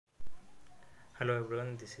Hello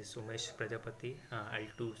everyone, this is Umesh Prajapati,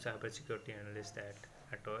 L2 cybersecurity analyst at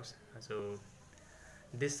ATOS.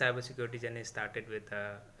 This cybersecurity journey started with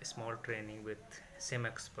a small training with SIEM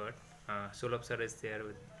expert. Sulabh sir is there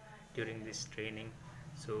during this training.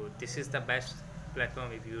 So this is the best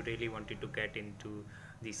platform if you really wanted to get into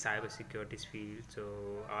the cybersecurity field,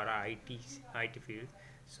 or IT field.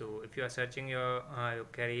 So if you are searching your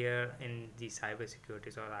career in the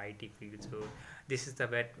cybersecurity or IT field, so this is the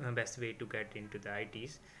best way to get into the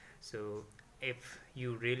ITs. So if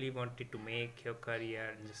you really wanted to make your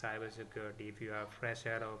career in the cybersecurity, if you are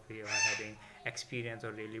fresher or if you are having experience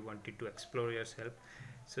or really wanted to explore yourself,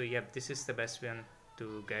 so yeah, this is the best one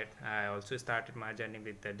to get. I also started my journey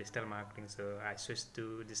with the digital marketing, so I switched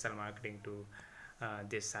to digital marketing to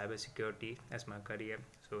this cybersecurity as my career.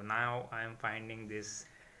 So now I am finding this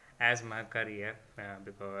as my career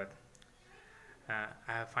because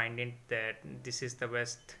I find it that this is the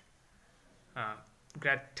best uh,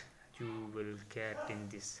 that you will get in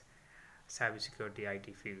this cybersecurity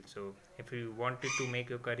IT field. So if you wanted to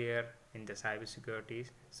make your career in the cybersecurity,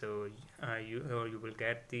 so you will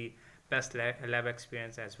get the best lab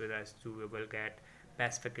experience, as well as you will get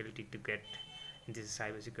best faculty to get in this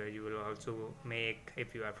cybersecurity. You will also make,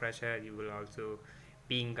 if you are fresher, you will also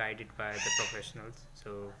being guided by the professionals.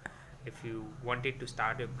 So if you wanted to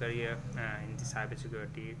start your career in the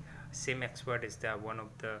cybersecurity, SIEM expert is the one of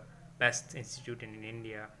the best institute in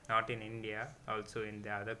India, not in India, also in the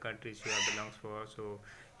other countries you are belongs for. So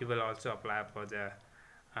you will also apply for the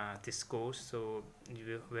this course, so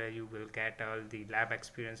where you will get all the lab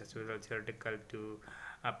experience as well as theoretical to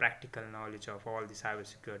practical knowledge of all the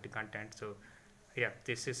cybersecurity content. So yeah,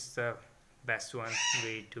 this is the best one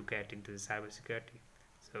way to get into the cybersecurity.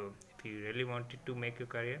 So if you really wanted to make your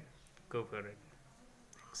career, go for it.